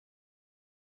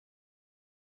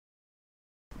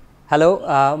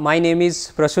Hello, my name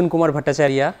is Prasun Kumar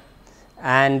Bhattacharya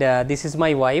and this is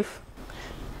my wife.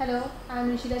 Hello, I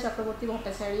am Rishida Chakraborty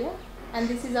Bhattacharya and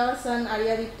this is our son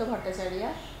Aryaditya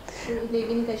Bhattacharya who live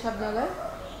in Keshavnagar.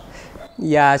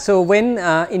 Yeah, so when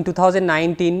in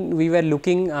 2019 we were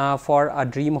looking for a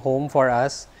dream home for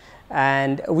us,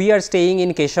 and we are staying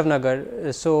in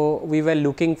Keshavnagar, so we were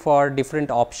looking for different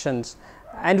options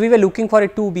and we were looking for a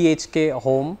 2 BHK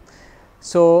home.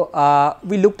 So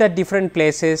we looked at different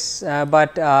places,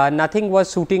 but nothing was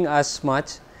suiting us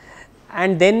much.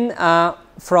 And then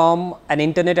from an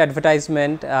internet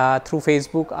advertisement through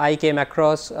Facebook, I came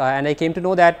across and I came to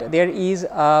know that there is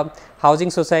a housing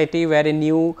society where a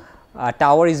new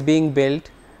tower is being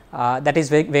built, that is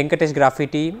Venkatesh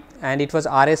Graffiti, and it was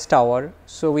RS Tower.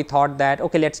 So we thought that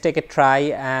okay, let's take a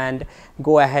try and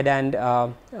go ahead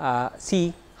and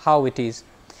see how it is.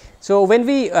 So when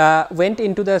we went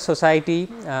into the society,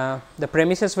 the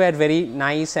premises were very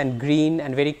nice and green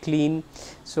and very clean.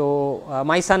 So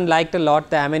my son liked a lot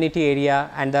the amenity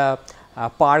area and the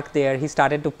park there. He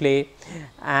started to play,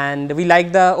 and we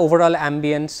liked the overall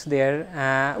ambience there.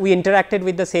 We interacted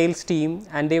with the sales team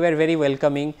and they were very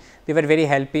welcoming. They were very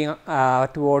helping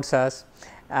towards us,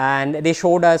 and they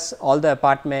showed us all the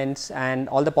apartments and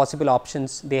all the possible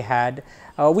options they had.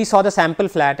 We saw the sample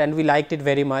flat and we liked it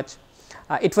very much.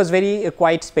 It was very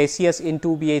quite spacious in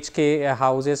 2 BHK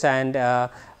houses, and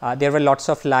there were lots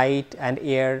of light and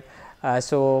air.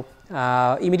 So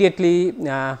immediately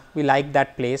we liked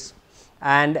that place,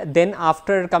 and then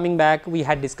after coming back we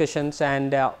had discussions,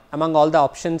 and among all the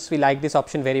options we liked this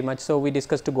option very much. So we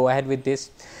discussed to go ahead with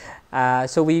this.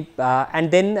 So we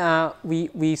and then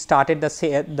we started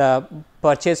the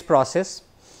purchase process.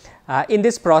 In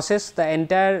this process, the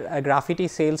entire Graffiti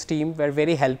sales team were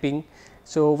very helping.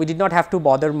 So we did not have to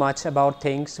bother much about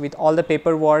things with all the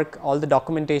paperwork, all the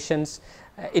documentations.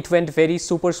 It went very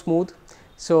super smooth.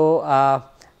 So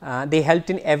they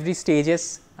helped in every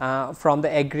stages, from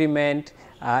the agreement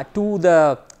to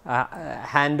the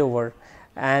handover.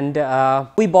 And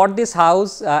we bought this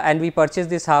house and we purchased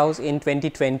this house in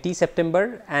 2020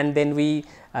 September, and then we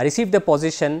received the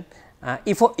possession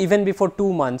even before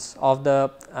 2 months of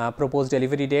the proposed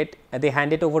delivery date. They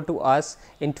handed over to us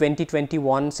in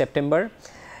 2021 September,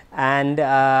 and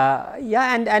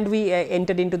and we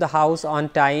entered into the house on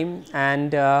time.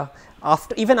 And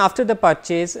even after the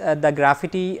purchase, the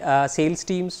Graffiti sales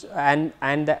teams and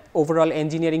the overall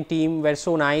engineering team were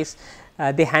so nice.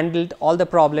 They handled all the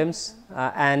problems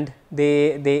and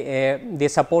they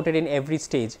supported in every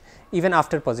stage, even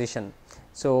after possession.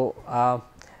 So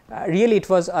really it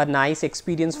was a nice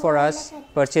experience for us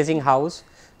purchasing house.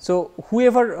 So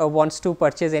whoever wants to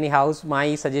purchase any house,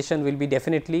 my suggestion will be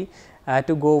definitely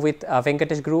to go with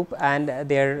Venkatesh Group, and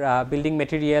their building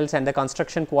materials and the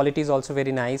construction quality is also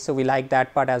very nice. So we like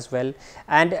that part as well,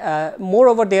 and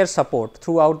moreover their support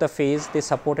throughout the phase, they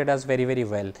supported us very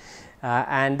well,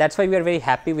 and that is why we are very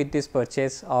happy with this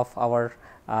purchase of our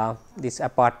this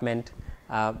apartment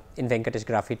in Venkatesh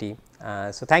Graffiti.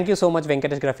 So thank you so much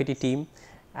Venkatesh Graffiti team,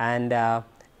 and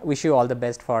wish you all the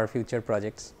best for future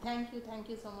projects. Thank you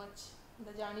so much.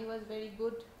 The journey was very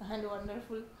good and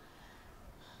wonderful.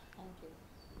 Thank you.